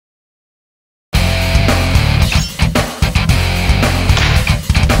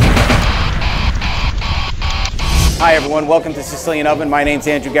Hi everyone, welcome to Sicilian Oven. My name's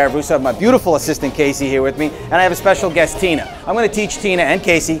Andrew Garavusa. I have my beautiful assistant Casey here with me, and I have a special guest, Tina. I'm going to teach Tina and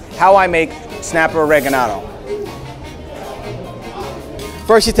Casey how I make snapper oregano.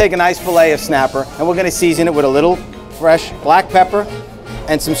 First, you take a nice fillet of snapper, and we're going to season it with a little fresh black pepper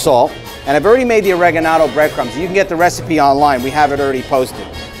and some salt. And I've already made the oregano breadcrumbs. You can get the recipe online. We have it already posted.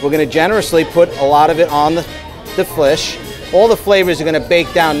 We're going to generously put a lot of it on the fish. All the flavors are going to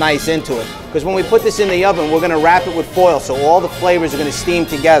bake down nice into it, because when we put this in the oven, we're going to wrap it with foil so all the flavors are going to steam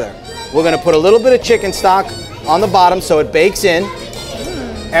together. We're going to put a little bit of chicken stock on the bottom so it bakes in,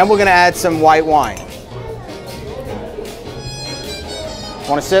 and we're going to add some white wine.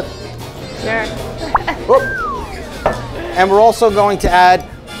 Want a sip? Sure. And we're also going to add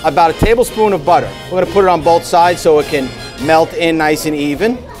about a tablespoon of butter. We're going to put it on both sides so it can melt in nice and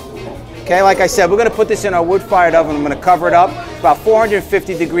even. Okay, like I said, we're going to put this in our wood-fired oven. I'm going to cover it up. It's about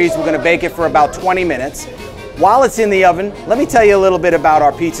 450 degrees. We're going to bake it for about 20 minutes. While it's in the oven, let me tell you a little bit about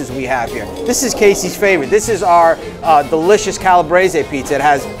our pizzas we have here. This is Casey's favorite. This is our delicious calabrese pizza. It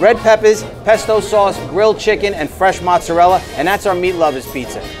has red peppers, pesto sauce, grilled chicken, and fresh mozzarella, and that's our meat lovers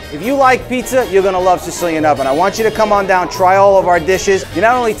pizza. If you like pizza, you're going to love Sicilian Oven. I want you to come on down, try all of our dishes. You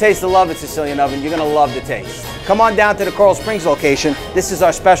not only taste the love at Sicilian Oven, you're going to love the taste. Come on down to the Coral Springs location. This is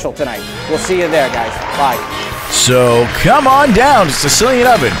our special tonight. We'll see you there, guys. Bye. So come on down to Sicilian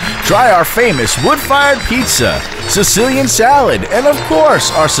Oven. Try our famous wood-fired pizza, Sicilian salad, and of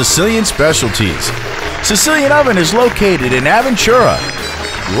course our Sicilian specialties. Sicilian Oven is located in Aventura,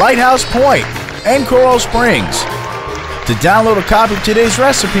 Lighthouse Point, and Coral Springs. To download a copy of today's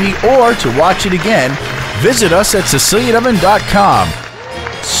recipe or to watch it again, visit us at SicilianOven.com.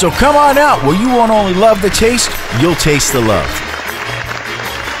 So come on out where you won't only love the taste, you'll taste the love.